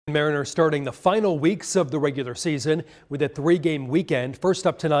Mariners starting the final weeks of the regular season with a 3-game weekend. First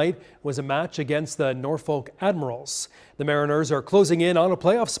up tonight was a match against the Norfolk Admirals. The Mariners are closing in on a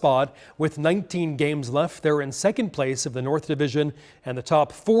playoff spot with 19 games left. They're in second place of the North Division, and the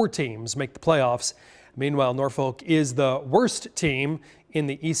top 4 teams make the playoffs. Meanwhile, Norfolk is the worst team in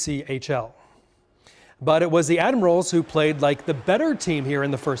the ECHL. But it was the Admirals who played like the better team here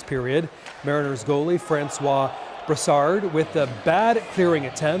in the first period. Mariners goalie Francois Brassard with a bad clearing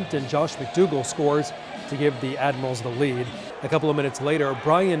attempt, and Josh McDougall scores to give the Admirals the lead. A couple of minutes later,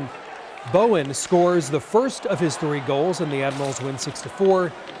 Brian Bowen scores the first of his 3 goals, and the Admirals win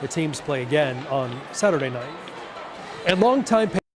 6-4. The teams play again on Saturday night. And longtime